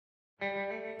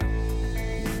A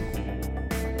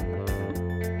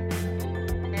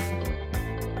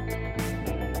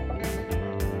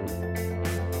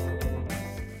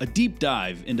deep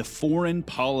dive into foreign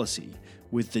policy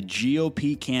with the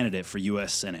GOP candidate for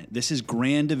U.S. Senate. This is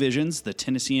Grand Divisions, the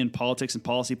Tennessean Politics and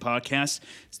Policy podcast.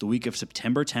 It's the week of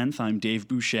September 10th. I'm Dave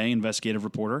Boucher, investigative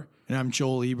reporter. And I'm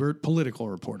Joel Ebert, political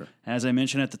reporter. As I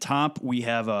mentioned at the top, we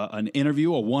have an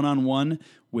interview, a one-on-one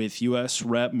with U.S.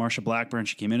 Rep. Marsha Blackburn.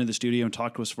 She came into the studio and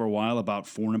talked to us for a while about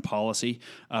foreign policy.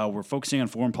 We're focusing on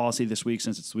foreign policy this week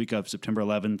since it's the week of September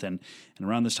 11th. And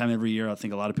around this time every year, I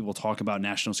think a lot of people talk about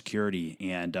national security.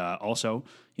 And also,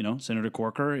 you know, Senator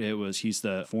Corker, he's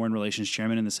the foreign relations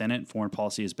chairman in the Senate. Foreign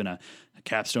policy has been a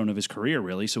capstone of his career,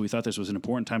 really. So we thought this was an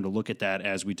important time to look at that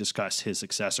as we discuss his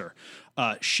successor.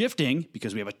 Shifting,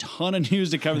 because we have a ton of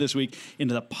news to cover this week,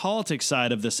 into the politics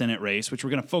side of the Senate race, which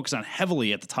we're going to focus on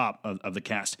heavily at the top of the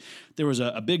cast. There was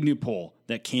a big new poll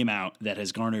that came out that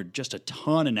has garnered just a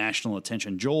ton of national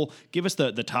attention. Joel, give us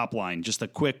the top line, just a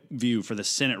quick view for the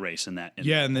Senate race in that.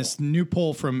 And this new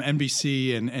poll from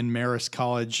NBC and Marist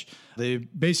College, they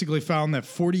basically found that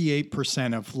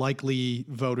 48% of likely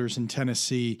voters in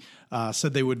Tennessee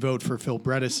said they would vote for Phil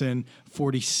Bredesen.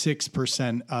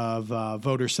 46% of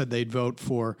voters said they'd vote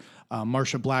for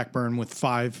Marsha Blackburn, with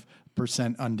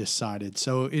 5% undecided.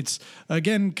 So it's,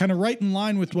 again, kind of right in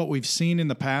line with what we've seen in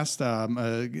the past.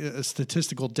 A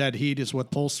statistical dead heat is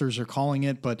what pollsters are calling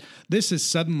it. But this has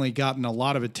suddenly gotten a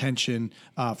lot of attention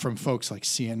from folks like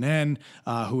CNN,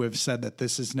 who have said that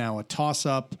this is now a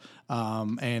toss-up.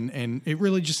 And it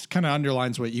really just kind of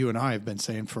underlines what you and I have been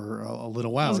saying for a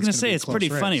little while. I was going to say, it's pretty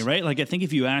funny, right? Like, I think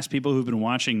if you ask people who've been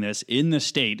watching this in the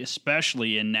state,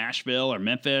 especially in Nashville or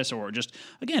Memphis, or just,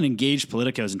 again, engaged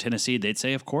politicos in Tennessee, they'd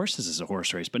say, of course, this is a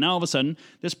horse race. But now all of a sudden,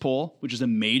 this poll, which is a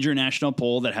major national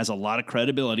poll that has a lot of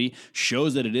credibility,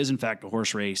 shows that it is, in fact, a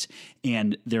horse race.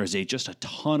 And there is just a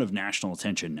ton of national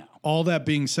attention now. All that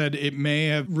being said,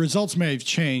 results may have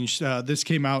changed. This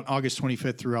came out August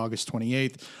 25th through August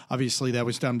 28th. Obviously, that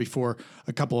was done before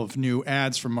a couple of new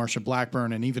ads from Marsha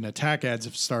Blackburn, and even attack ads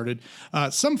have started.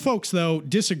 Some folks, though,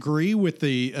 disagree with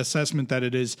the assessment that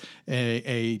it is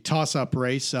a toss-up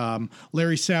race.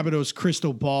 Larry Sabato's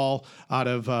crystal ball out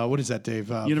of, what is that, Dave?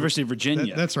 University of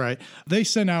Virginia. That's right. They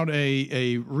sent out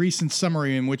a recent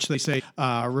summary in which they say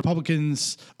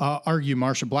Republicans argue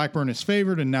Marsha Blackburn is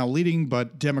favored and now leading,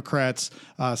 but Democrats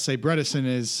say Bredesen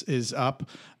is up.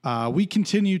 We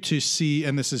continue to see,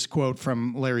 and this is a quote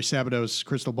from Larry Sabato's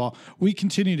crystal ball, we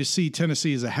continue to see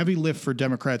Tennessee as a heavy lift for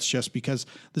Democrats just because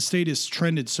the state has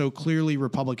trended so clearly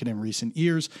Republican in recent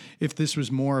years. If this was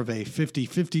more of a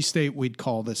 50-50 state, we'd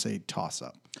call this a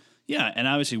toss-up. Yeah, and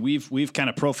obviously we've kind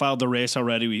of profiled the race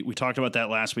already. We talked about that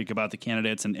last week about the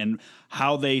candidates and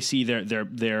how they see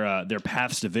their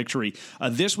paths to victory.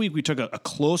 This week we took a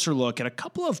closer look at a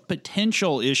couple of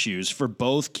potential issues for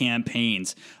both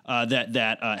campaigns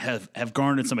that have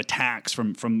garnered some attacks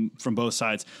from both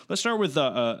sides. Let's start with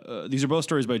these are both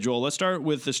stories by Joel. Let's start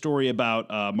with the story about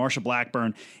Marsha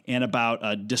Blackburn and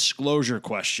about disclosure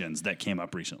questions that came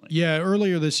up recently. Yeah,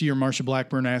 earlier this year, Marsha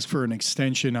Blackburn asked for an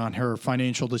extension on her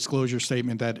financial disclosure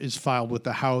statement that is filed with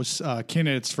the House.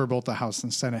 Candidates for both the House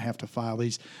and Senate have to file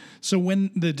these. So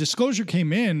when the disclosure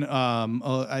came in,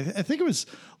 I think it was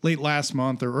late last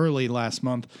month or early last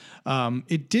month,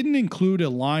 it didn't include a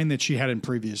line that she had in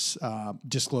previous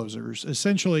disclosures.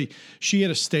 Essentially, she had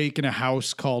a stake in a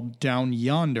house called Down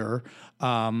Yonder,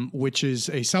 which is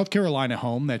a South Carolina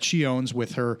home that she owns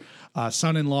with her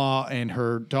son-in-law and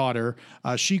her daughter.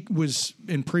 She was,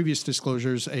 in previous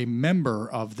disclosures, a member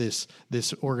of this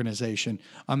organization.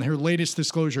 On her latest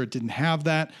disclosure, it didn't have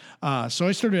that. So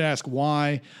I started to ask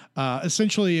why.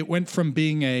 Essentially, it went from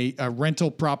being a rental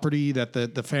property that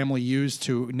the family used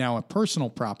to now a personal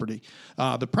property.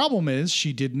 The problem is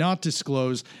she did not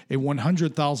disclose a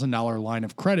 $100,000 line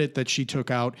of credit that she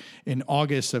took out in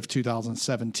August of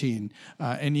 2017.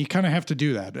 And you kind of have to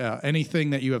do that. Anything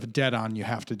that you have a debt on, you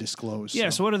have to disclose. Yeah,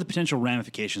 so what are the potential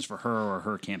ramifications for her or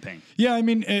her campaign? Yeah, I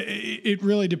mean, it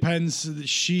really depends.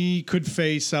 She could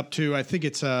face up to, I think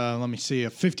it's, a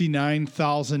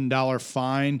 $59,000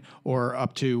 fine or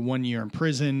up to 1 year in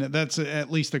prison. That's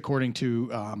at least according to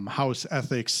House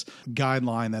ethics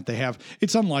guideline that they have.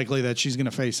 It's unlikely that she's going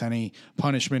to face any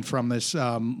punishment from this.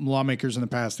 Lawmakers in the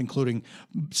past, including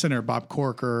Senator Bob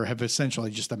Corker, have essentially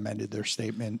just amended their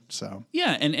statement. So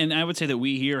yeah, and I would say that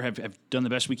we here have done the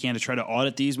best we can to try to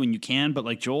audit these when you can. But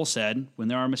like Joel said, when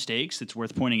there are mistakes, it's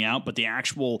worth pointing out. But the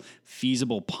actual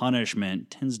feasible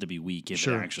punishment tends to be weak if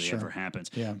it actually ever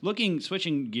happens. Yeah.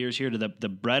 Switching gears here to the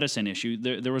Bredesen issue,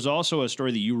 there was also a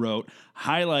story that you wrote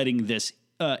highlighting this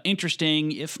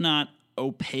interesting, if not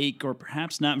opaque or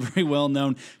perhaps not very well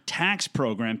known tax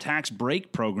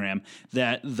break program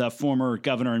that the former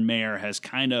governor and mayor has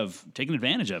kind of taken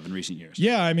advantage of in recent years.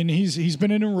 Yeah, I mean, he's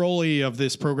been an enrollee of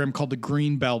this program called the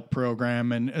Green Belt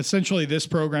Program, and essentially this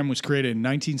program was created in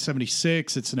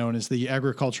 1976. It's known as the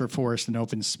Agriculture, Forest, and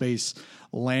Open Space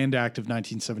Land Act of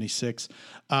 1976.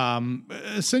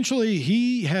 Essentially,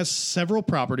 he has several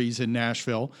properties in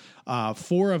Nashville.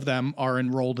 4 of them are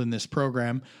enrolled in this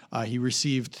program. He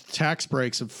received tax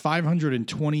breaks of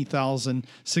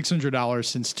 $520,600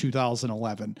 since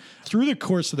 2011. Through the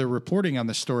course of the reporting on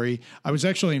this story, I was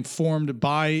actually informed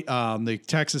by the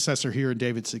tax assessor here in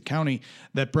Davidson County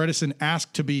that Bredesen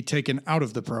asked to be taken out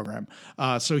of the program.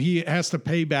 So he has to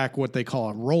pay back what they call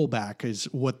a rollback, is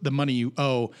what the money you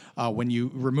owe when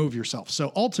you remove yourself.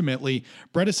 So ultimately,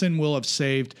 Bredesen will have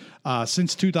saved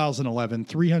since 2011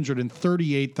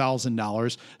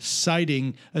 $338,000,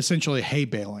 citing essentially hay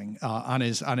baling on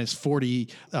his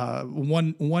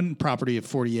one property of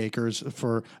 40 acres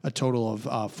for a total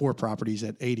of 4 properties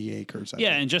at 80 acres.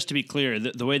 And just to be clear,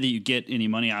 the way that you get any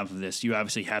money off of this, you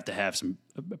obviously have to have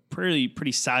a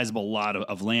pretty sizable lot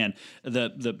of land.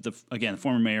 The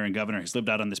former mayor and governor has lived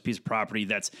out on this piece of property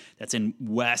that's in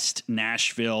West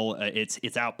Nashville.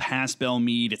 It's out past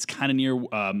Belmead. It's kind of near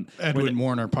Edwin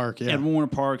Warner Park. Yeah, Edwin Warner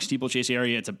Park, Steeplechase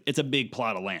area. It's a big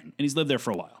plot of land, and he's lived there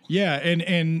for a while. Yeah,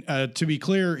 and to be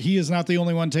clear, he is not the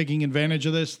only one taking advantage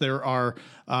of this. There are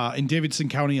in Davidson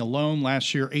County alone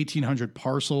last year 1,800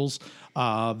 parcels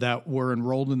that were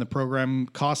enrolled in the program,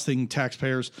 costing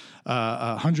taxpayers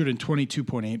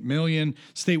 $122.8 million.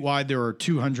 Statewide, there are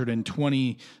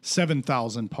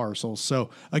 227,000 parcels. So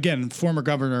again, former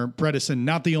Governor Bredesen,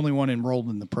 not the only one enrolled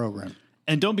in the program.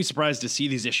 And don't be surprised to see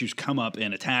these issues come up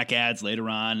in attack ads later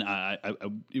on.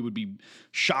 It would be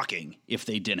shocking if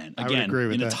they didn't. Again, I would agree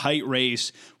with in that. a tight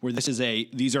race where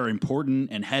these are important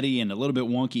and heady and a little bit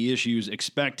wonky issues,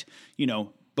 expect,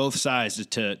 both sides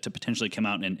to potentially come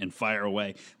out and fire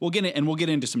away. We'll get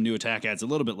into some new attack ads a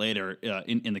little bit later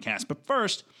in the cast. But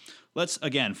first, let's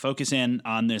again focus in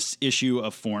on this issue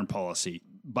of foreign policy.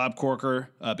 Bob Corker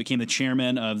became the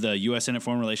chairman of the U.S. Senate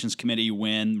Foreign Relations Committee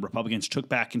when Republicans took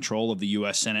back control of the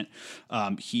U.S. Senate.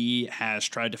 He has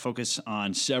tried to focus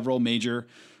on several major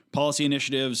policy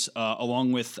initiatives,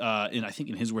 along with, and I think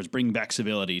in his words, bringing back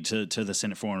civility to the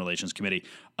Senate Foreign Relations Committee.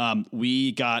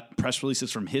 We got press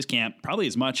releases from his camp, probably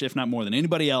as much, if not more than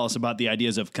anybody else, about the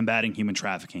ideas of combating human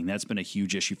trafficking. That's been a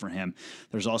huge issue for him.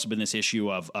 There's also been this issue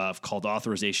of called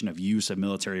authorization of use of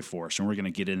military force, and we're going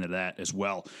to get into that as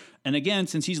well. And again,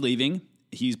 since he's leaving,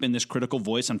 he's been this critical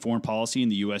voice on foreign policy in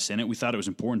the U.S. Senate. We thought it was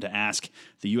important to ask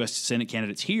the U.S. Senate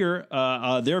candidates here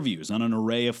their views on an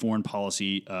array of foreign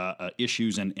policy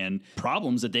issues and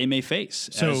problems that they may face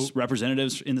as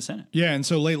representatives in the Senate. Yeah, and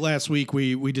so late last week,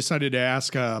 we decided to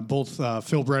ask both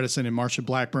Phil Bredesen and Marsha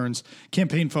Blackburn's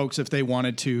campaign folks if they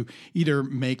wanted to either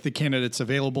make the candidates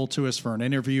available to us for an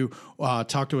interview,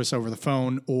 talk to us over the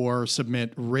phone, or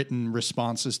submit written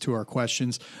responses to our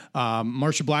questions.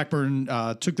 Marsha Blackburn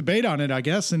took the bait on it, I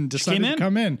guess, and decided to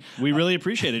come in. We really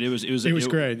appreciate it. It was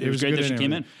great. It was great that she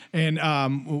came in.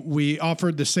 And we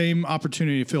offered the same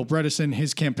opportunity to Phil Bredesen.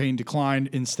 His campaign declined.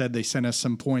 Instead, they sent us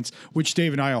some points, which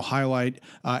Dave and I will highlight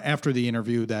after the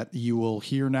interview that you will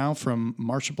hear now from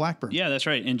Marsha Blackburn. Yeah, that's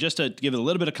right. And just to give it a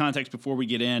little bit of context before we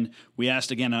get in, we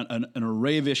asked, again, an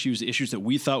array of issues that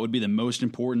we thought would be the most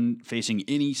important facing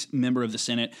any member of the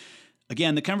Senate.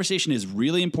 Again, the conversation is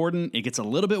really important. It gets a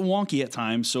little bit wonky at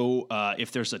times. So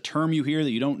if there's a term you hear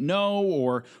that you don't know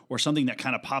or something that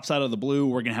kind of pops out of the blue,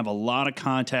 we're going to have a lot of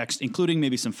context, including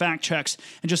maybe some fact checks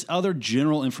and just other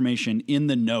general information in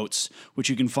the notes, which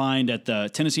you can find at the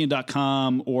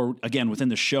Tennessean.com or, again, within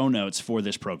the show notes for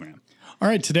this program. All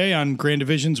right, today on Grand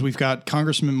Divisions, we've got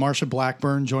Congressman Marsha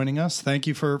Blackburn joining us. Thank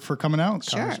you for coming out,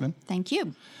 Sure. Congressman. Thank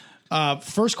you.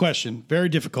 First question, very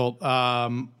difficult.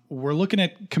 We're looking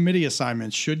at committee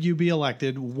assignments. Should you be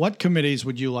elected, what committees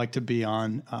would you like to be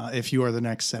on if you are the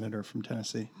next senator from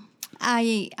Tennessee?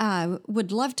 I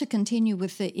would love to continue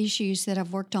with the issues that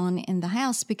I've worked on in the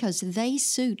House because they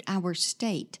suit our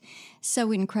state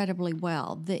so incredibly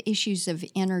well. The issues of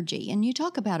energy, and you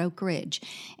talk about Oak Ridge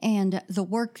and the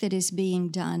work that is being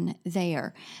done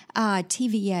there.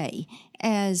 TVA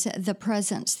as the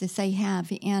presence that they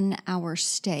have in our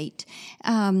state.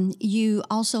 You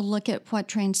also look at what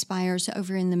transpires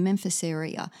over in the Memphis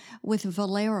area with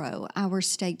Valero, our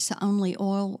state's only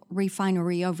oil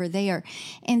refinery over there.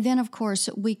 And then, of course,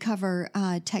 we cover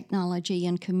technology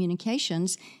and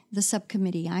communications. the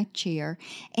subcommittee I chair,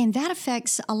 and that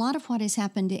affects a lot of what has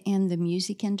happened in the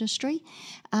music industry.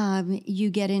 You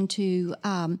get into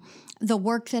the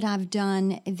work that I've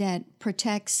done that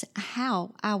protects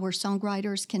how our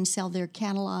songwriters can sell their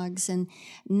catalogs and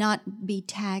not be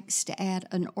taxed at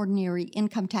an ordinary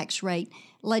income tax rate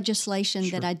legislation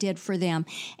that I did for them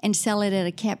and sell it at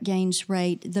a cap gains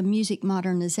rate, the Music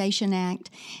Modernization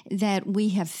Act that we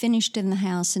have finished in the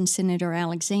House and Senator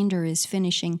Alexander is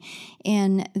finishing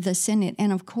in the Senate,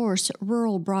 and of course,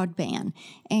 rural broadband.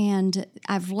 And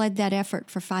I've led that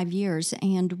effort for 5 years,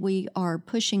 and we are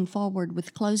pushing forward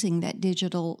with closing that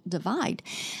digital divide.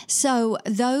 So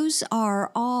those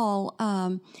are all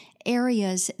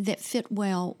areas that fit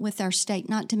well with our state,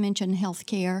 not to mention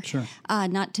healthcare,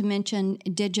 not to mention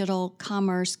digital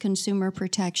commerce, consumer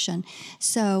protection.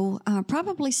 So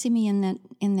probably see me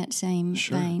in that same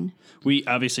vein. We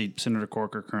obviously, Senator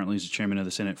Corker currently is the chairman of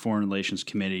the Senate Foreign Relations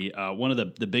Committee. One of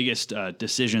the biggest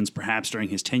decisions perhaps during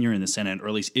his tenure in the Senate, or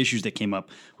at least issues that came up,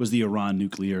 was the Iran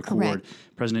nuclear accord.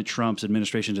 President Trump's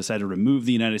administration decided to remove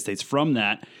the United States from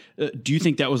that. Do you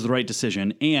think that was the right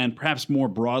decision? And perhaps more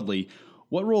broadly,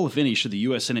 what role, if any, should the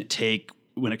U.S. Senate take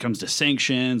when it comes to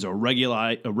sanctions or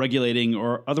regulating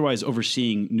or otherwise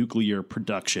overseeing nuclear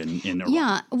production in Iran?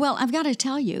 Yeah, well, I've got to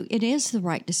tell you, it is the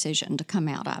right decision to come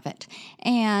out of it.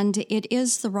 And it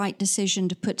is the right decision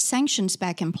to put sanctions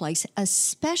back in place,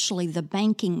 especially the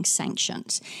banking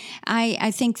sanctions.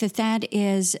 I think that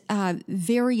is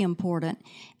very important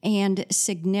and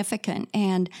significant.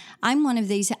 And I'm one of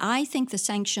these, I think the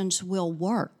sanctions will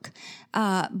work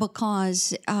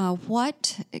because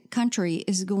what country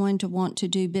is going to want to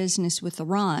do business with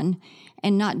Iran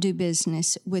and not do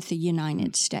business with the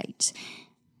United States?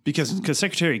 Because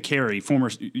Secretary Kerry,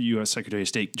 former U.S. Secretary of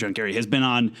State John Kerry, has been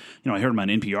on, I heard him on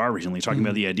NPR recently talking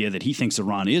about the idea that he thinks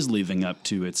Iran is living up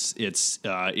to its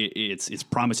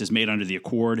promises made under the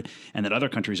accord, and that other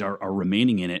countries are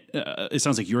remaining in it. It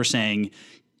sounds like you're saying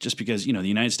just because the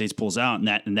United States pulls out,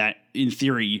 and that in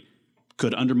theory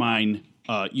could undermine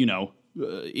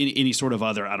any sort of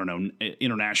other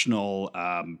international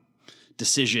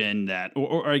decision that,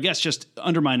 or I guess just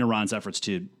undermine Iran's efforts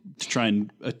to try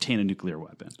and attain a nuclear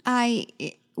weapon.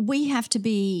 We have to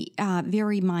be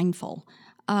very mindful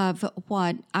of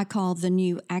what I call the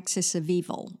new axis of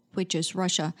evil, which is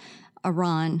Russia,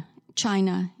 Iran,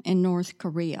 China, and North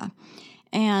Korea.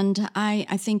 And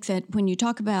I think that when you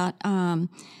talk about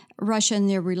Russia and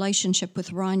their relationship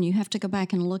with Iran, you have to go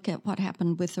back and look at what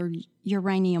happened with the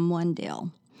Uranium One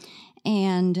deal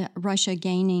and Russia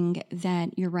gaining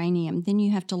that uranium. Then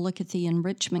you have to look at the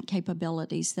enrichment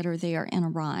capabilities that are there in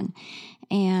Iran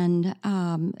and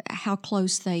how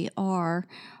close they are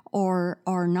or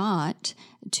are not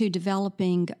to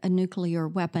developing a nuclear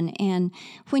weapon. And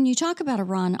when you talk about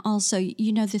Iran also,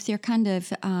 you know that they're kind of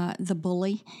the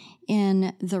bully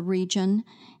in the region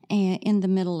in the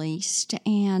Middle East,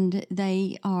 and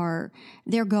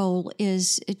their goal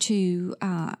is to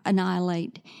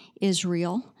annihilate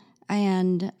Israel.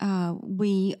 And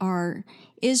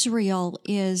Israel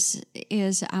is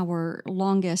our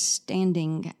longest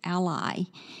standing ally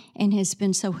and has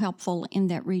been so helpful in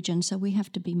that region. So we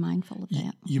have to be mindful of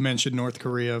that. You mentioned North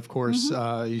Korea, of course.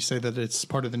 You say that it's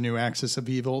part of the new axis of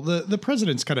evil. The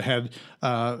president's kind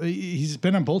of he's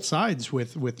been on both sides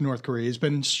with North Korea. He's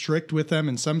been strict with them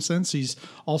in some sense. He's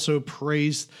also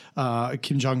praised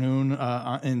Kim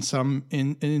Jong-un in some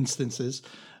instances.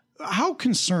 How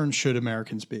concerned should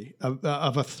Americans be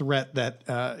of a threat that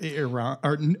Iran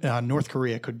or North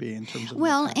Korea could be in terms of?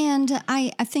 Well, and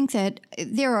I think that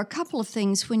there are a couple of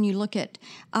things when you look at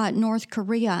North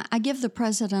Korea. I give the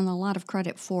president a lot of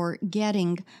credit for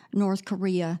getting North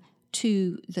Korea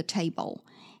to the table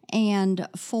and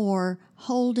for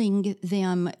holding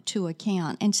them to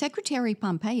account. And Secretary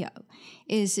Pompeo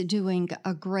is doing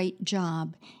a great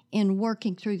job in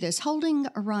working through this, holding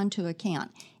Iran to account.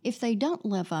 If they don't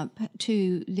live up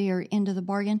to their end of the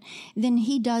bargain, then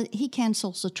he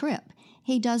cancels the trip.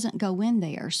 He doesn't go in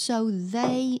there. So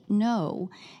they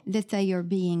know that they are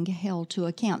being held to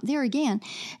account. There again,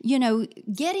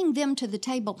 getting them to the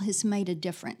table has made a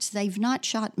difference. They've not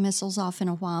shot missiles off in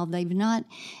a while. They've not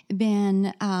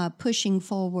been pushing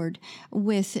forward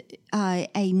with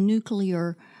a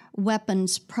nuclear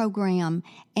weapons program,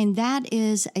 and that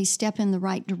is a step in the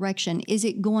right direction. Is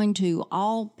it going to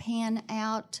all pan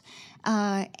out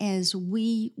as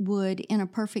we would in a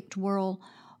perfect world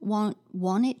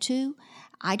want it to?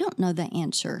 I don't know the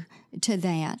answer to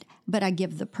that. But I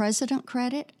give the president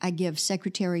credit. I give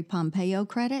Secretary Pompeo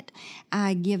credit.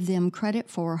 I give them credit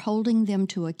for holding them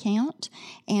to account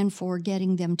and for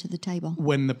getting them to the table.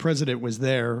 When the president was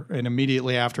there and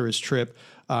immediately after his trip,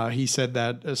 he said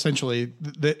that essentially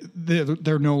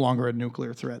they're no longer a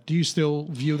nuclear threat. Do you still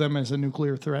view them as a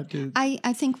nuclear threat?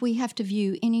 I think we have to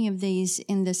view any of these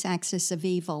in this axis of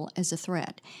evil as a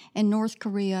threat. And North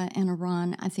Korea and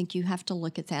Iran, I think you have to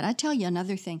look at that. I tell you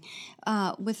another thing.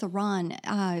 With Iran,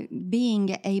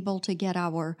 being able to get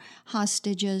our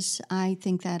hostages, I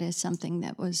think that is something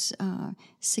that was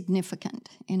significant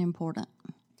and important.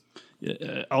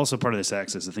 Also, part of this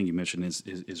axis, the thing you mentioned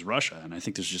is Russia, and I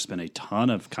think there's just been a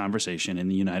ton of conversation in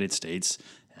the United States,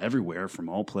 everywhere, from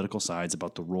all political sides,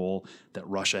 about the role that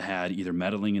Russia had, either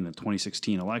meddling in the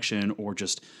 2016 election or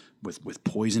just with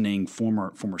poisoning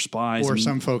former spies. Or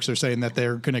some folks are saying that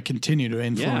they're going to continue to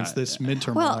influence this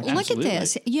midterm election. Well, look at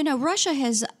this. Russia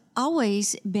has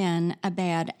always been a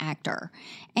bad actor,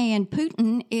 and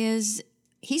Putin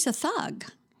he's a thug.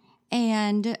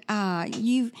 And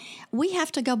we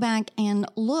have to go back and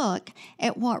look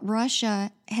at what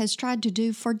Russia has tried to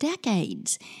do for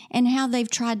decades and how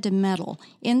they've tried to meddle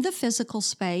in the physical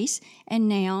space and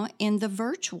now in the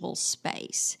virtual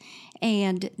space.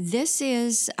 And this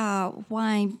is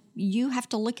why you have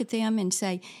to look at them and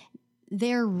say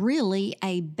they're really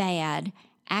a bad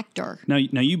actor. Now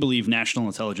you believe national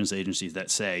intelligence agencies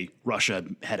that say Russia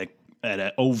had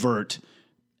an overt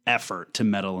effort to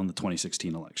meddle in the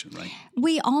 2016 election, right?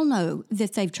 We all know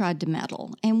that they've tried to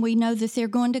meddle, and we know that they're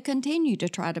going to continue to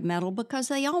try to meddle because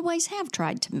they always have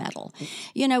tried to meddle.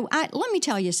 Let me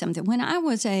tell you something. When I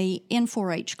was in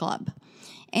 4-H club,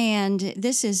 and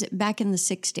this is back in the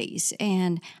 60s.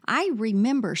 And I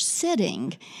remember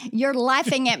sitting, you're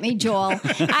laughing at me, Joel.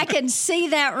 I can see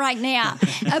that right now.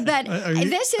 But I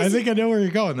think I know where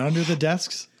you're going, under the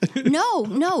desks. No.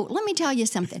 Let me tell you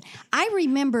something. I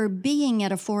remember being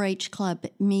at a 4-H club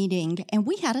meeting, and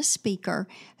we had a speaker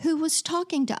who was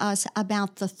talking to us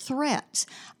about the threats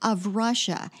of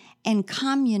Russia and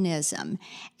communism,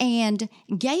 and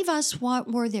gave us what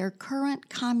were their current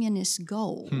communist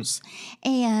goals.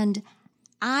 And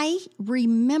I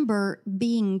remember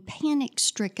being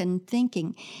panic-stricken,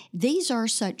 thinking, these are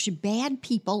such bad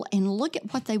people, and look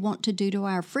at what they want to do to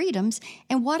our freedoms,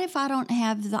 and what if I don't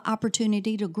have the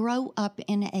opportunity to grow up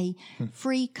in a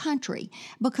free country?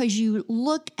 Because you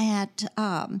look at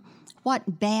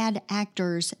what bad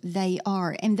actors they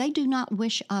are, and they do not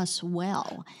wish us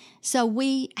well. So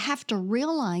we have to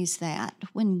realize that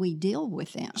when we deal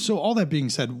with them. So all that being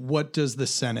said, what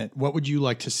would you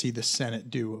like to see the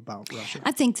Senate do about Russia?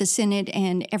 I think the Senate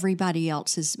and everybody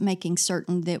else is making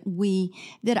certain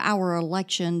that our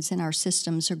elections and our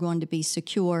systems are going to be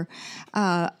secure.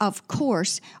 Of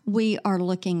course, we are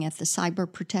looking at the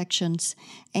cyber protections,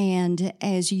 and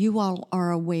as you all are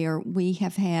aware, we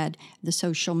have had the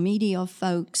social media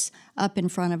folks up in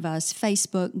front of us,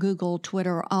 Facebook, Google,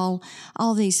 Twitter, all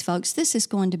these folks. This is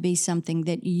going to be something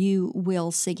that you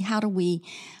will see. How do we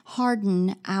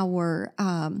harden our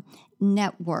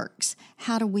networks?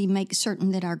 How do we make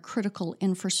certain that our critical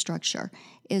infrastructure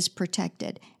is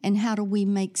protected? And how do we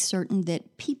make certain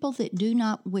that people that do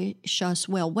not wish us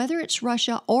well, whether it's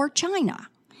Russia or China,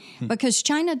 because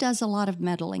China does a lot of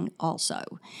meddling also,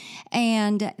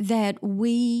 and that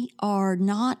we are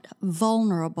not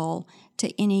vulnerable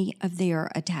to any of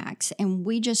their attacks. And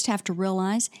we just have to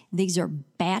realize these are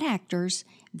bad actors.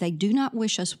 They do not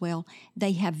wish us well.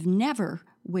 They have never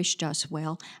wished us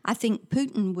well. I think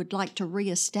Putin would like to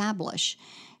reestablish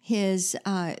the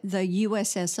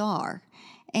USSR.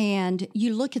 And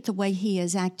you look at the way he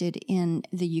has acted in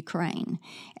the Ukraine.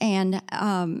 And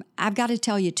I've got to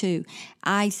tell you, too,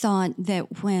 I thought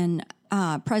that when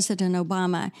President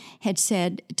Obama had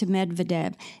said to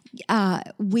Medvedev,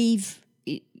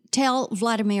 tell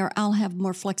Vladimir I'll have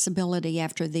more flexibility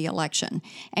after the election.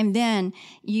 And then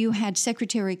you had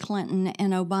Secretary Clinton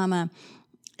and Obama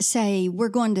say, we're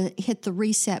going to hit the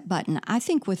reset button. I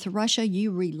think with Russia,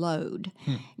 you reload.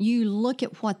 You look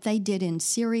at what they did in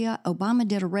Syria. Obama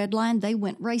did a red line. They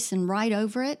went racing right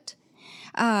over it.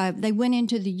 They went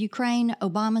into the Ukraine.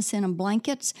 Obama sent them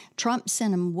blankets. Trump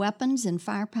sent them weapons and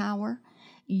firepower.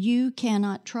 You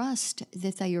cannot trust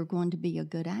that they are going to be a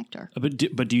good actor. But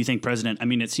do you think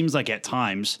it seems like at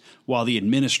times, while the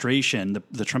administration,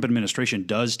 the Trump administration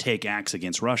does take acts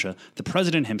against Russia, the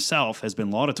president himself has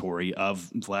been laudatory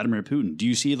of Vladimir Putin. Do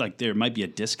you see like there might be a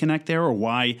disconnect there, or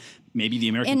why maybe the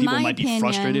American people might be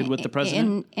frustrated with the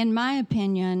president? In my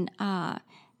opinion,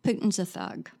 Putin's a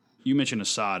thug. You mentioned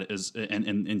Assad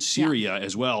and Syria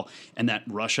as well, and that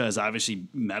Russia is obviously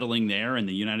meddling there, and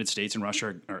the United States and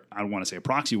Russia are, I don't want to say a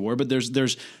proxy war, but there's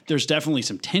definitely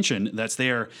some tension that's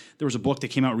there. There was a book that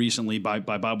came out recently by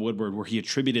Bob Woodward where he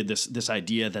attributed this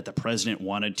idea that the president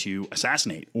wanted to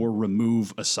assassinate or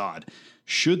remove Assad.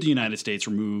 Should the United States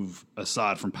remove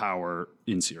Assad from power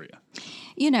in Syria?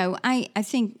 I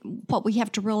think what we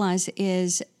have to realize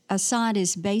is Assad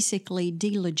is basically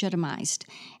delegitimized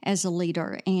as a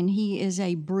leader, and he is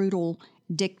a brutal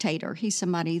dictator. He's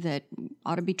somebody that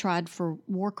ought to be tried for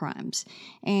war crimes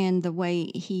and the way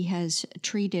he has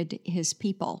treated his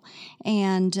people.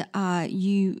 And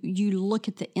you look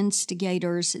at the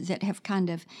instigators that have kind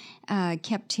of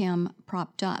kept him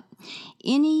propped up.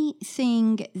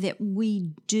 Anything that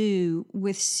we do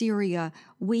with Syria,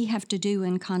 we have to do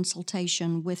in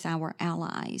consultation with our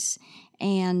allies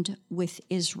and with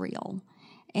Israel,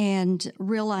 and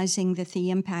realizing that the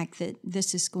impact that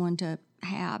this is going to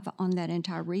have on that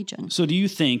entire region. So do you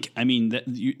think,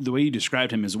 the way you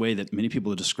described him is a way that many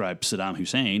people have described Saddam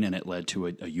Hussein, and it led to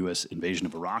a U.S. invasion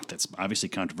of Iraq that's obviously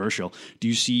controversial. Do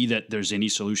you see that there's any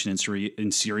solution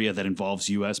in Syria that involves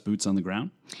U.S. boots on the ground?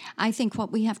 I think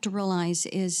what we have to realize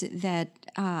is that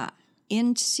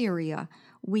in Syria,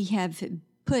 we have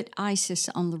put ISIS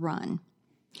on the run.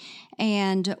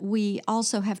 And we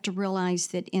also have to realize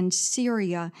that in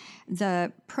Syria,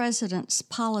 the president's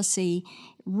policy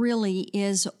really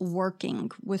is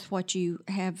working with what you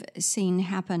have seen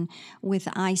happen with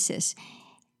ISIS.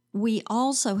 We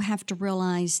also have to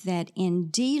realize that in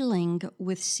dealing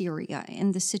with Syria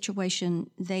and the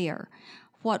situation there,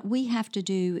 what we have to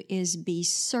do is be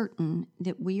certain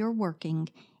that we are working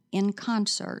in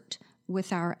concert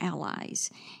with our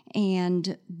allies.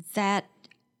 And that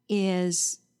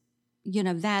is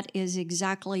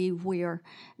exactly where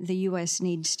the U.S.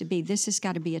 needs to be. This has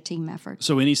got to be a team effort.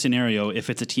 So any scenario, if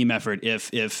it's a team effort,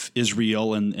 if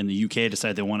Israel and the U.K.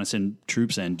 decide they want to send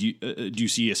troops in, do you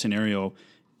see a scenario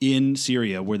in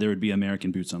Syria where there would be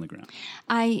American boots on the ground?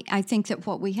 I think that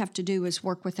what we have to do is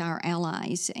work with our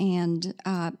allies and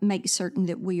make certain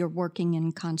that we are working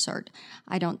in concert.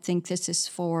 I don't think this is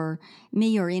for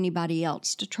me or anybody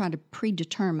else to try to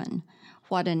predetermine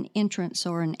what an entrance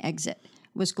or an exit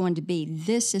was going to be.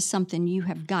 This is something you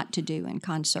have got to do in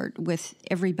concert with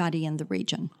everybody in the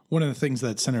region. One of the things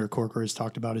that Senator Corker has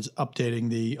talked about is updating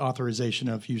the authorization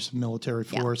of use of military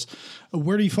force. Yeah.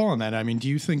 Where do you fall on that? Do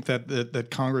you think that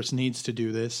Congress needs to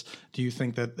do this? Do you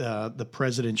think that the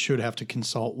president should have to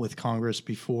consult with Congress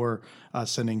before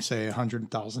sending, say,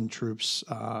 100,000 troops,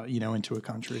 into a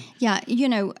country? Yeah,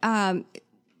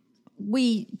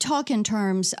 we talk in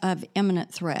terms of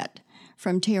imminent threat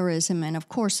from terrorism, and of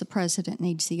course the president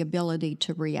needs the ability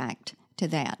to react to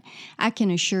that. I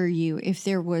can assure you, if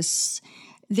there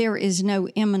is no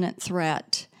imminent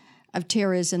threat of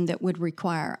terrorism that would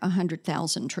require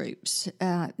 100,000 troops,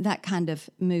 that kind of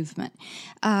movement.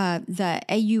 The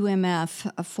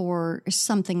AUMF for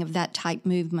something of that type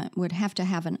movement would have to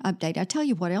have an update. I tell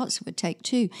you what else it would take,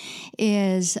 too,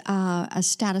 is a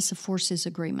status of forces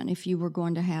agreement if you were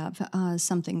going to have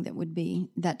something that would be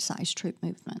that size troop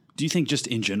movement. Do you think just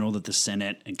in general that the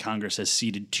Senate and Congress has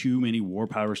ceded too many war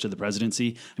powers to the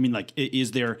presidency?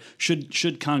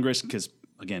 Should Congress, because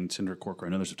again, Senator Corker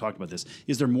and others have talked about this,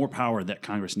 is there more power that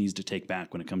Congress needs to take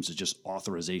back when it comes to just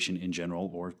authorization in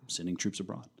general or sending troops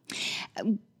abroad?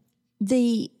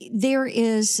 There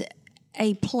is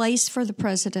a place for the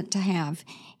president to have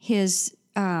his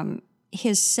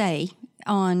say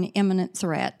on imminent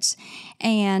threats,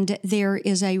 and there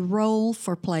is a role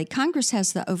for play. Congress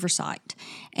has the oversight,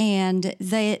 and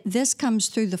this comes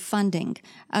through the funding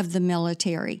of the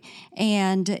military.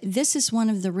 And this is one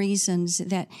of the reasons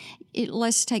that,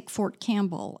 let's take Fort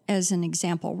Campbell as an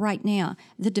example. Right now,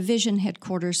 the division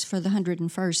headquarters for the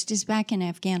 101st is back in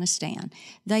Afghanistan.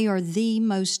 They are the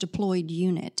most deployed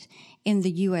unit in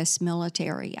the U.S.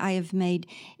 military. I have made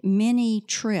many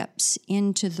trips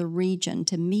into the region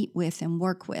to meet with and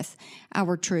work with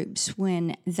our troops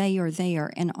when they are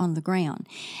there and on the ground.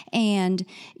 And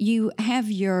you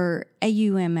have your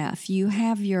AUMF, you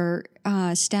have your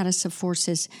status of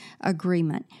forces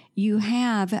agreement. You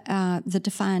have the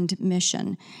defined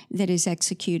mission that is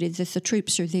executed, that the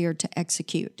troops are there to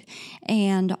execute.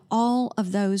 And all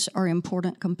of those are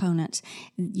important components.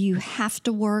 You have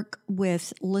to work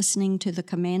with listening to the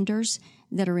commanders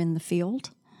that are in the field.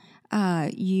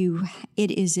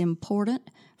 It is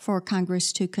important for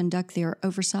Congress to conduct their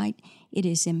oversight. It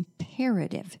is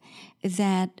imperative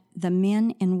that the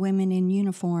men and women in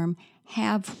uniform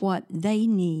have what they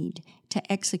need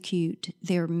to execute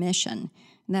their mission.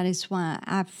 That is why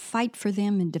I fight for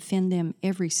them and defend them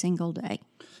every single day.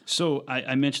 So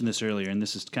I mentioned this earlier, and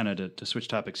this is kind of to switch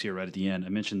topics here right at the end. I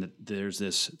mentioned that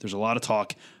there's a lot of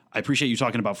talk. I appreciate you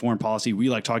talking about foreign policy. We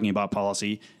like talking about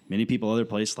policy. Many people other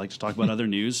places like to talk about other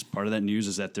news. Part of that news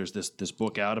is that there's this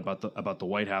book out about the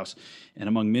White House, and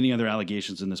among many other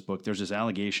allegations in this book, there's this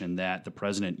allegation that the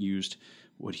president used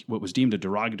what was deemed a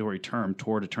derogatory term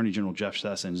toward Attorney General Jeff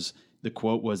Sessions. The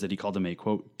quote was that he called him a,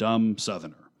 quote, dumb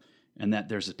Southerner. And that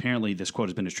there's apparently this quote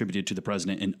has been attributed to the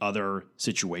president in other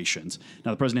situations.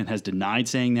 Now, the president has denied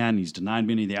saying that, and he's denied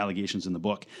many of the allegations in the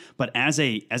book. But as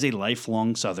a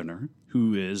lifelong Southerner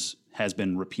who has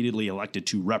been repeatedly elected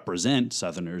to represent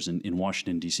Southerners in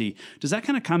Washington, D.C., does that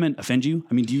kind of comment offend you?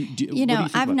 I mean, do you know,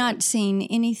 I've not seen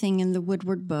anything in the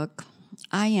Woodward book.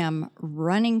 I am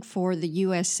running for the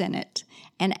U.S. Senate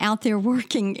and out there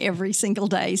working every single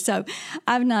day. So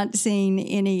I've not seen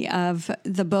any of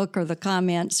the book or the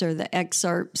comments or the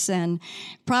excerpts. And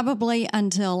probably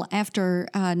until after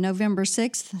November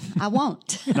 6th, I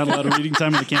won't. Not a lot of reading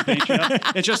time in the campaign trail.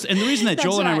 It's just, and the reason that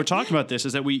Joel and I were talking about this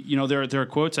is that there are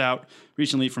quotes out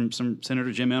recently from some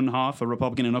Senator Jim Inhofe, a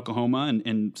Republican in Oklahoma,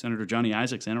 and Senator Johnny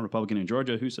Isakson, a Republican in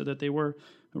Georgia, who said that they were,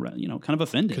 kind of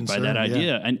offended by that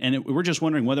idea. Yeah. We're just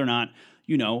wondering whether or not,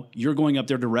 you're going up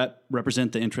there to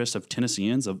represent the interests of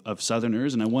Tennesseans, of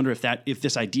Southerners. And I wonder if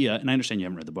this idea, and I understand you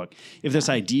haven't read the book, if this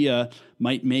idea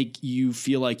might make you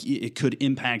feel like it could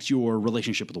impact your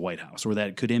relationship with the White House, or that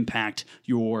it could impact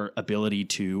your ability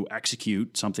to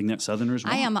execute something that Southerners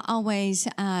want. I am always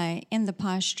in the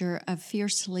posture of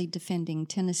fiercely defending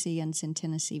Tennesseans and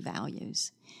Tennessee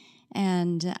values.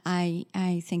 And I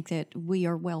think that we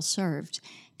are well served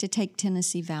to take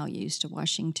Tennessee values to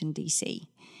Washington, D.C.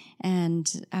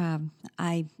 And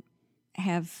I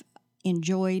have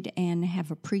enjoyed and have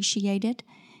appreciated,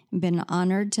 been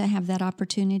honored to have that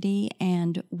opportunity,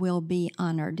 and will be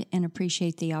honored and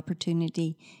appreciate the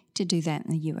opportunity to do that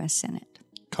in the U.S. Senate.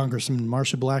 Congressman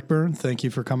Marsha Blackburn, thank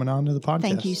you for coming on to the podcast.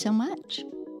 Thank you so much.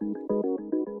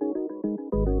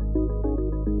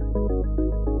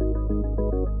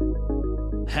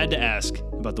 Had to ask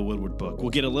about the Woodward book. We'll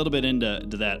get a little bit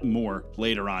into that more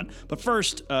later on. But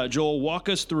first, Joel, walk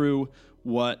us through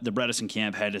what the Bredesen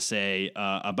camp had to say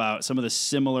about some of the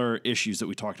similar issues that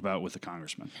we talked about with the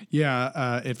congressman.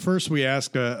 Yeah, at first we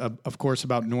asked, of course,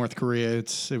 about North Korea.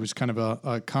 It was kind of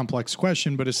a complex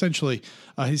question, but essentially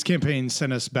his campaign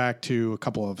sent us back to a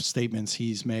couple of statements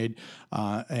he's made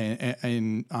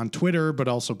and on Twitter, but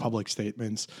also public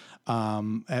statements.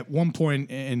 At one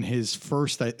point in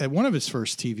at one of his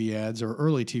first TV ads or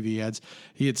early TV ads,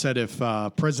 he had said, if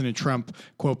President Trump,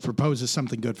 quote, proposes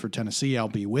something good for Tennessee, I'll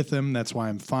be with him. That's why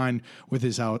I'm fine with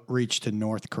his outreach to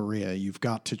North Korea. You've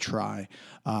got to try.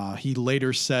 He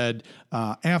later said,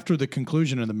 after the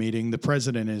conclusion of the meeting, the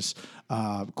president is,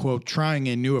 quote, trying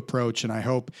a new approach, and I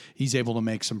hope he's able to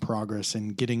make some progress in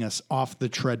getting us off the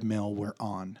treadmill we're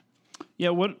on. Yeah,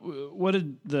 what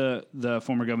did the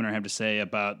former governor have to say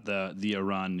about the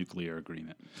Iran nuclear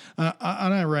agreement?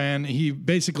 On Iran, he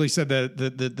basically said that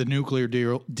the nuclear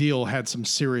deal had some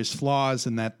serious flaws,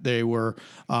 and that they were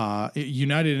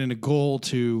united in a goal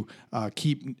to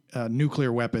keep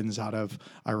nuclear weapons out of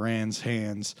Iran's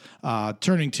hands.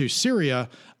 Turning to Syria,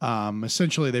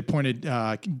 essentially they pointed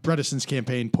Bredesen's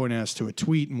campaign pointed us to a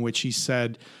tweet in which he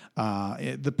said,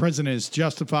 the president is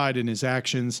justified in his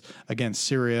actions against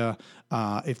Syria.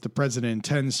 If the president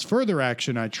intends further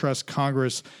action, I trust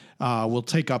Congress will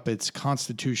take up its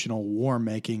constitutional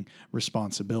war-making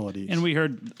responsibilities. And we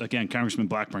heard, again, Congressman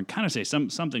Blackburn kind of say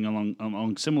something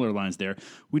along similar lines there.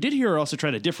 We did hear her also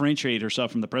try to differentiate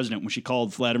herself from the president when she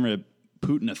called Vladimir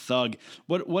Putin a thug.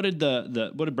 What did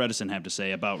Bredesen have to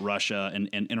say about Russia and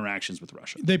interactions with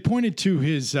Russia? They pointed to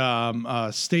his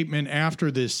statement after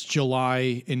this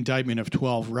July indictment of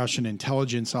 12 Russian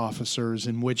intelligence officers,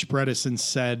 in which Bredesen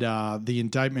said the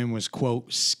indictment was,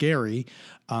 quote, scary,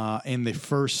 and the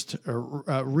first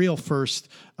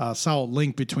solid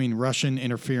link between Russian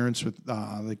interference with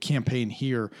the campaign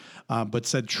here, but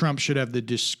said Trump should have the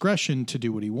discretion to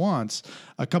do what he wants.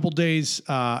 A couple days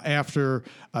after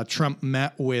Trump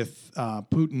met with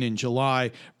Putin in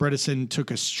July, Bredesen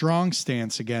took a strong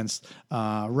stance against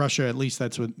Russia. At least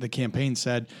that's what the campaign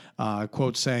said,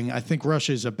 quote, saying, I think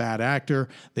Russia is a bad actor.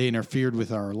 They interfered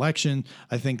with our election.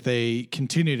 I think they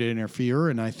continue to interfere,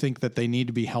 and I think that they need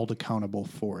to be held accountable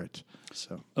for it.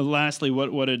 So, lastly,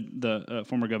 what did the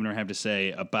former governor have to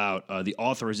say about the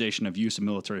authorization of use of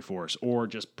military force or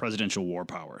just presidential war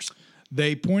powers?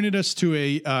 They pointed us to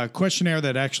a questionnaire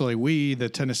that actually we, the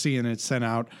Tennessean, had sent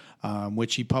out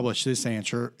which he published this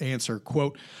answer,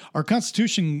 quote, "Our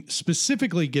Constitution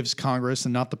specifically gives Congress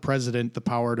and not the president the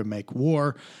power to make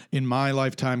war. In my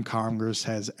lifetime, Congress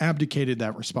has abdicated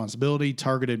that responsibility.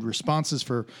 Targeted responses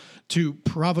to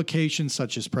provocations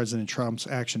such as President Trump's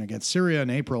action against Syria in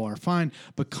April are fine,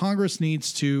 but Congress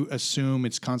needs to assume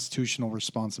its constitutional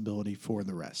responsibility for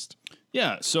the rest."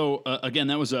 Yeah. So again,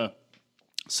 that was a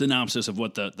synopsis of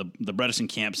what the Bredesen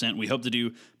camp sent. We hope to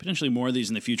do potentially more of these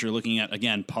in the future, looking at,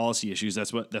 again, policy issues.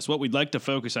 That's what we'd like to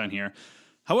focus on here.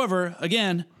 However,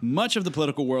 again, much of the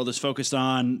political world is focused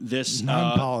on this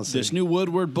this new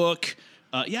Woodward book.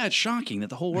 Yeah, it's shocking that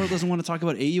the whole world doesn't want to talk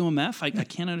about AUMF. I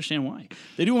can't understand why.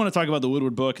 They do want to talk about the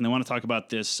Woodward book, and they want to talk about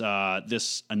this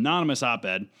this anonymous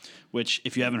op-ed, which,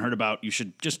 if you haven't heard about, you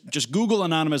should just Google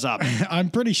anonymous op-ed. I'm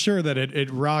pretty sure that it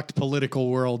rocked political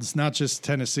worlds, not just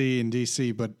Tennessee and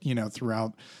D.C., but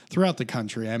throughout the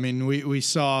country. I mean, we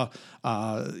saw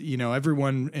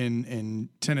everyone in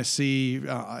Tennessee,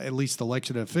 at least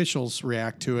elected officials,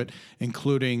 react to it,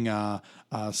 including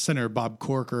Senator Bob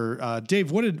Corker.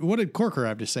 Dave, what did Corker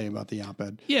have to say about the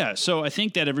op-ed? Yeah, so I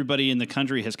think that everybody in the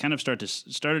country has kind of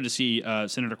started to see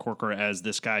Senator Corker as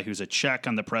this guy who's a check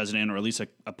on the president, or at least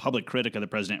a public critic of the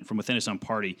president from within his own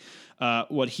party.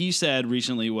 What he said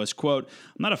recently was, quote,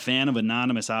 "I'm not a fan of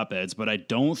anonymous op-eds, but I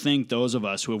don't think those of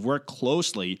us who have worked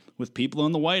closely with people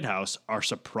in the White House are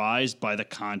surprised by the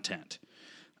content.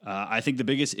 I think the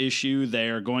biggest issue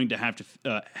they're going to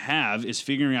have is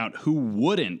figuring out who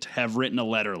wouldn't have written a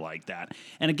letter like that."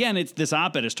 And again, this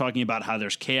op-ed is talking about how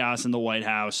there's chaos in the White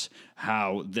House,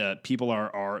 how the people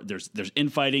there's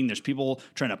infighting, there's people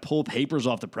trying to pull papers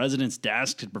off the president's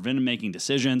desk to prevent him making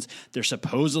decisions. There's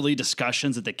supposedly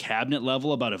discussions at the cabinet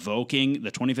level about evoking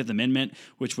the 25th Amendment,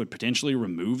 which would potentially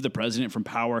remove the president from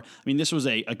power. I mean, this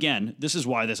is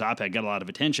why this op-ed got a lot of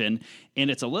attention, and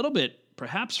it's a little bit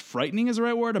perhaps frightening is the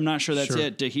right word. I'm not sure that's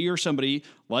it. To hear somebody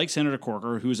like Senator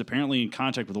Corker, who's apparently in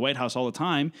contact with the White House all the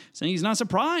time, saying he's not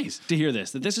surprised to hear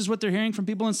that this is what they're hearing from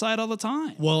people inside all the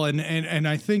time. Well, and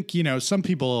I think, some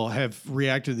people have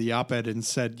reacted to the op-ed and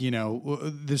said,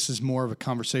 this is more of a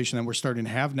conversation that we're starting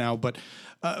to have now, but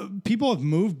people have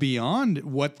moved beyond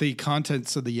what the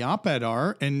contents of the op-ed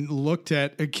are and looked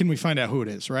at, can we find out who it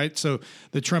is, right? So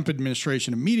the Trump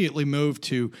administration immediately moved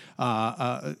to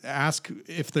ask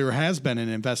if there has been an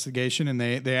investigation, and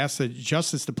they asked the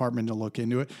Justice Department to look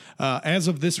into it. As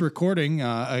of this recording,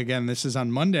 again, this is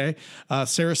on Monday,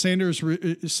 Sarah Sanders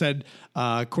said,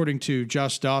 according to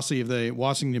Josh Dawsey of the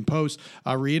Washington Post,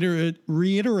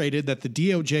 reiterated that the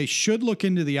DOJ should look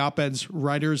into the op-ed's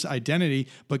writer's identity,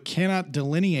 but cannot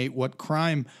delineate what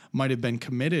crime might have been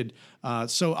committed.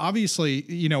 So obviously,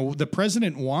 the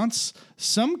president wants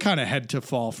some kind of head to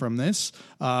fall from this.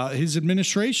 His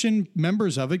administration,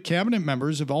 members of it, cabinet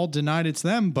members, have all denied it's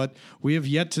them, but we have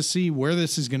yet to see where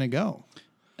this is going to go.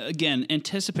 Again,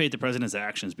 anticipate the president's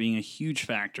actions being a huge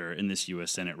factor in this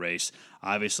U.S. Senate race.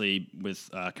 Obviously, with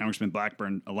Congressman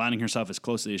Blackburn aligning herself as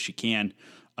closely as she can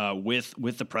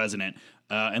with the president,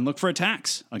 and look for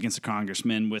attacks against the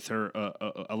congressman with her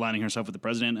aligning herself with the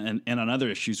president and on other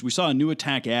issues. We saw a new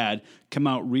attack ad come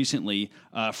out recently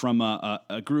from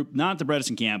a group, not the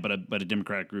Bredesen camp, but a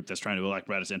Democratic group that's trying to elect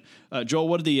Bredesen. Joel,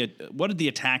 what did the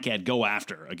attack ad go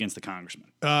after against the congressman?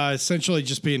 Essentially,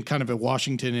 just being kind of a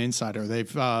Washington insider.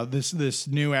 They've this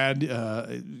new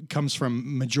ad comes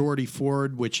from Majority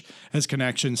Forward, which has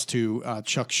connections to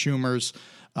Chuck Schumer's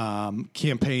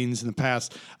campaigns in the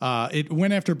past. It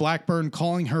went after Blackburn,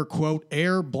 calling her, quote,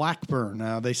 Air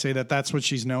Blackburn. They say that's what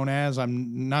she's known as.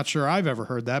 I'm not sure I've ever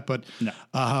heard that, but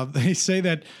no. They say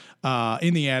that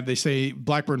in the ad, they say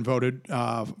Blackburn voted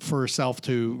for herself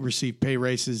to receive pay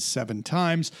raises 7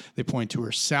 times. They point to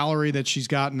her salary that she's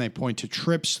gotten. They point to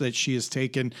trips that she has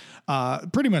taken.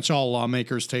 Pretty much all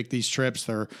lawmakers take these trips.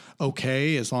 They're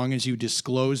okay as long as you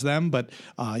disclose them. But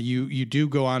you do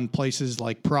go on places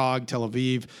like Prague, Tel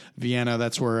Aviv, Vienna.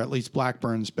 That's where at least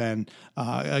Blackburn's been.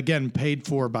 Again, paid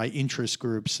for by interest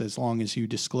groups as long as you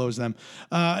disclose them.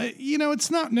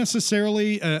 It's not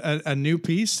necessarily a new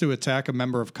piece to attack a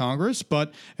member of Congress,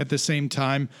 but at the same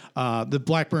time, the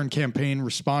Blackburn campaign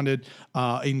responded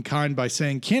in kind by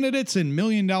saying candidates in $1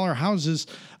 million houses,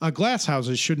 glass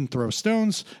houses, shouldn't throw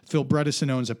stones. Phil Bredesen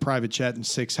owns a private jet and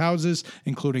 6 houses,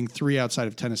 including 3 outside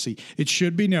of Tennessee. It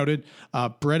should be noted,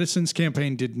 Bredesen's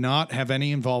campaign did not have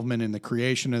any involvement in the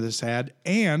creation of this ad,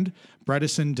 and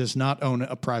Bredesen does not own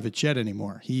a private jet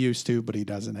anymore. He used to, but he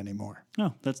doesn't anymore.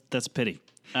 Oh, that's a pity.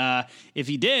 If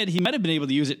he did, he might have been able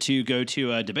to use it to go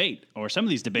to a debate or some of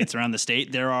these debates around the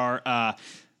state. There are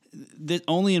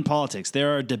only in politics.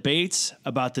 There are debates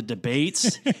about the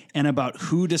debates and about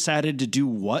who decided to do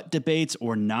what debates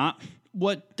or not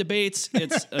what debates,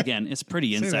 it's again, it's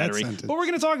pretty Say that insidery, sentence. but we're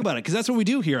going to talk about it because that's what we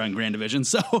do here on Grand Division.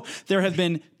 So there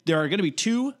are going to be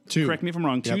two, correct me if I'm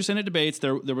wrong, two Senate debates.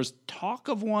 There was talk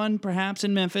of one perhaps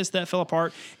in Memphis that fell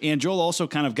apart, and Joel also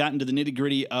kind of got into the nitty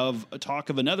gritty of a talk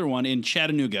of another one in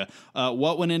Chattanooga.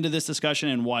 What went into this discussion,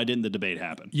 and why didn't the debate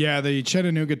happen? Yeah, the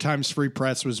Chattanooga Times Free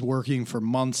Press was working for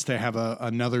months to have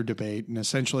another debate, and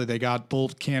essentially they got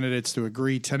both candidates to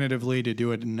agree tentatively to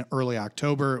do it in early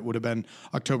October. It would have been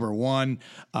October 1.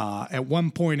 At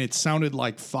one point, it sounded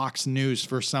like Fox News,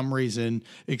 for some reason,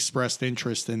 expressed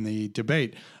interest in the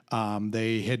debate.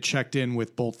 They had checked in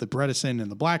with both the Bredesen and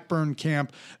the Blackburn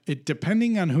camp.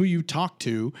 Depending on who you talk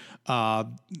to,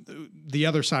 the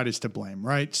other side is to blame,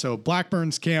 right? So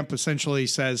Blackburn's camp essentially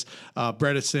says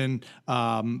Bredesen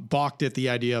balked at the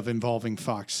idea of involving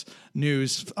Fox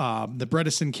News. The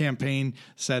Bredesen campaign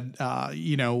said,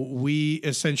 we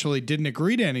essentially didn't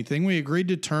agree to anything. We agreed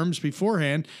to terms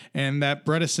beforehand, and that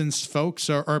Bredesen's folks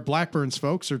or Blackburn's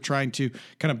folks are trying to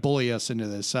kind of bully us into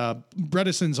this.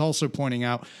 Bredesen's also pointing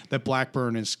out that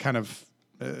Blackburn is kind of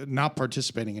not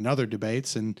participating in other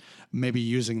debates and maybe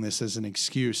using this as an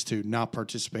excuse to not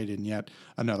participate in yet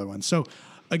another one. So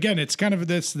again, it's kind of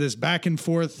this back and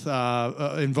forth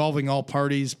involving all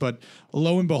parties, but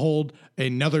lo and behold,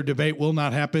 another debate will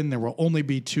not happen. There will only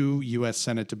be 2 U.S.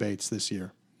 Senate debates this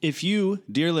year. If you,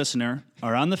 dear listener,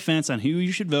 are on the fence on who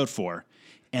you should vote for,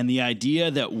 and the idea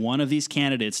that one of these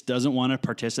candidates doesn't want to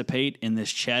participate in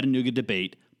this Chattanooga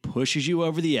debate pushes you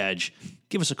over the edge,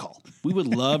 give us a call. We would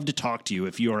love to talk to you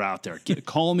if you are out there.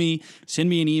 Call me, send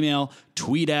me an email,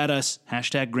 tweet at us,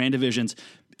 #Grand Divisions.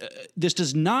 This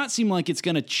does not seem like it's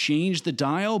going to change the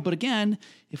dial, but again,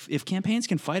 if campaigns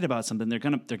can fight about something, they're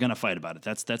gonna fight about it.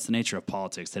 That's the nature of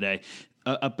politics today.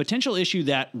 A potential issue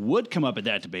that would come up at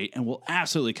that debate and will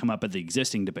absolutely come up at the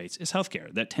existing debates is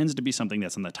healthcare. That tends to be something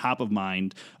that's on the top of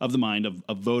the mind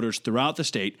of voters throughout the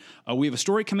state. We have a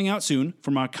story coming out soon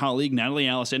from our colleague Natalie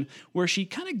Allison, where she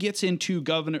kind of gets into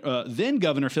then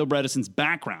Governor Phil Bredesen's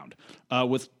background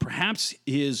with perhaps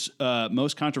his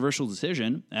most controversial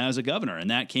decision as a governor, and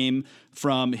that came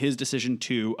from his decision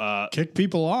to kick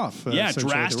people off.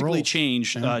 Drastically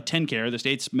change TennCare, the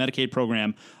state's Medicaid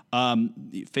program,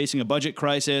 facing a budget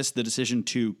crisis, the decision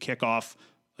to kick off,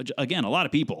 again, a lot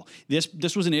of people.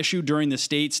 This was an issue during the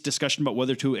state's discussion about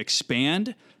whether to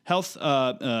expand health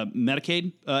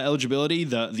Medicaid eligibility,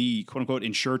 the quote-unquote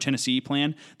Insure Tennessee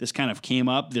plan. This kind of came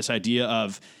up, this idea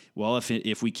of, well,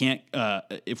 if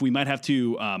we might have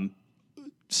to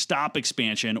stop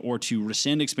expansion or to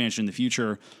rescind expansion in the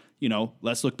future,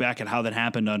 let's look back at how that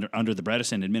happened under the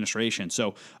Bredesen administration.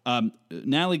 So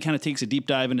Natalie kind of takes a deep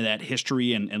dive into that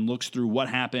history and looks through what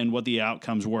happened, what the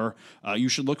outcomes were. You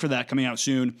should look for that coming out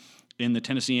soon in the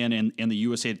Tennessean and the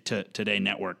USA Today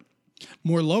network.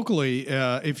 More locally,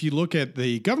 if you look at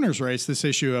the governor's race, this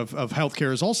issue of healthcare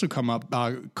has also come up.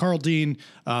 Carl Dean,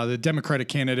 the Democratic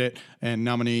candidate and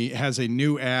nominee, has a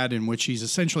new ad in which he's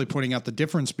essentially pointing out the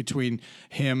difference between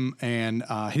him and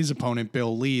his opponent,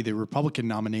 Bill Lee, the Republican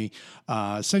nominee,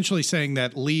 essentially saying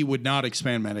that Lee would not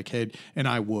expand Medicaid and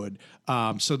I would.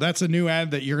 So that's a new ad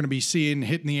that you're going to be seeing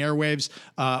hitting the airwaves.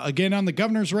 Again, on the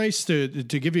governor's race, to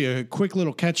give you a quick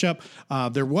little catch up,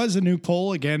 there was a new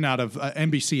poll, again, out of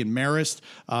NBC and Marist,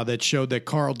 that showed that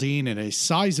Carl Dean at a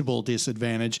sizable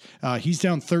disadvantage. He's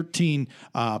down 13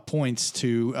 points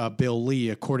to Bill Lee,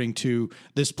 according to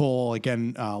this poll,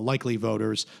 again, likely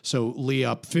voters. So Lee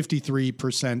up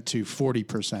 53% to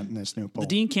 40% in this new poll. The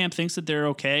Dean camp thinks that they're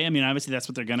okay. I mean, obviously that's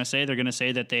what they're going to say. They're going to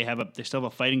say that they still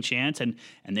have a fighting chance, and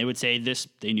they would say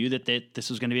they knew that this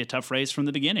was going to be a tough race from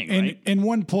the beginning, right? And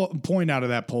one point out of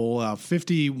that poll,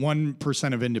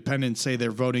 51% of independents say they're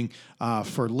voting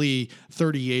for Lee,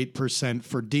 38%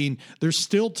 for Dean. There's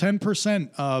still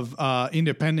 10% of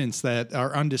independents that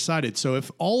are undecided. So if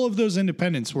all of those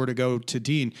independents were to go to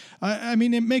Dean, I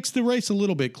mean, it makes the race a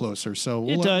little bit closer. So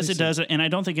it does. And I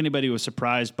don't think anybody was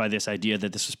surprised by this idea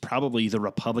that this was probably the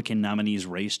Republican nominee's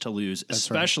race to lose,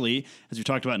 especially, as we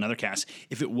talked about in other casts,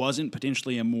 if it wasn't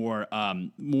potentially a more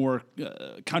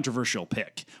controversial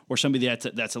pick or somebody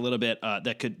that's a little bit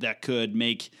that could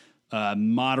make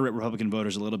moderate Republican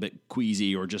voters a little bit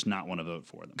queasy or just not want to vote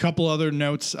for them. Couple other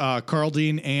notes. Carl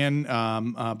Dean and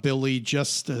Bill Lee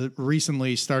just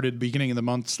recently beginning of the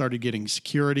month, started getting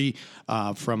security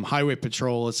from Highway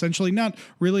Patrol. Essentially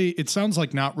it sounds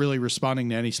like not really responding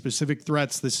to any specific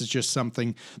threats. This is just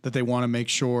something that they want to make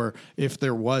sure if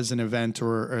there was an event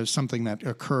or something that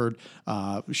occurred,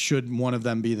 should one of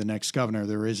them be the next governor,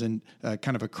 there isn't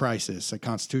kind of a crisis, a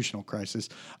constitutional crisis.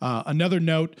 Another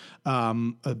note,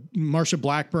 Marsha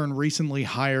Blackburn recently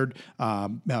hired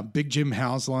Big Jim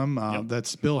Haslam,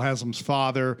 that's Bill Haslam's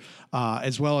father,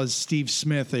 as well as Steve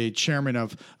Smith, a chairman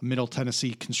of Middle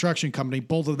Tennessee Construction Company.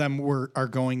 Both of them are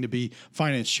going to be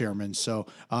finance chairmen. So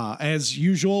as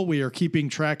usual, we are keeping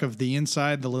track of the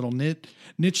inside, the little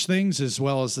niche things, as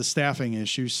well as the staffing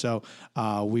issues. So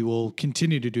we will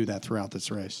continue to do that throughout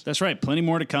this race. That's right. Plenty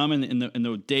more to come in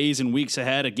the days and weeks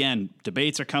ahead. Again,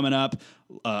 debates are coming up.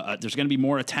 There's going to be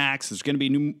more attacks. There's going to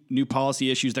be new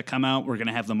policy issues that come out. We're going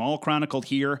to have them all chronicled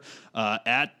here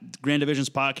at Grand Divisions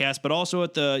Podcast, but also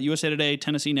at the USA Today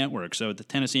Tennessee Network. So at the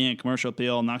Tennessean, Commercial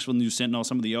Appeal, Knoxville News Sentinel,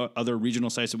 some of the other regional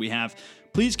sites that we have.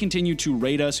 Please continue to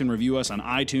rate us and review us on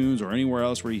iTunes or anywhere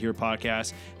else where you hear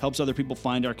podcasts. Helps other people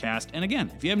find our cast. And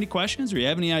again, if you have any questions or you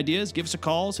have any ideas, give us a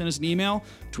call, send us an email,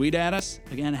 tweet at us.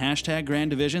 Again, hashtag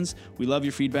Grand Divisions. We love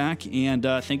your feedback, and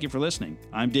thank you for listening.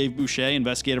 I'm Dave Boucher,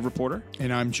 investigative reporter.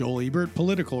 And I'm Joel Ebert,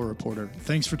 political reporter.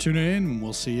 Thanks for tuning in, and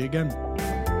we'll see you again.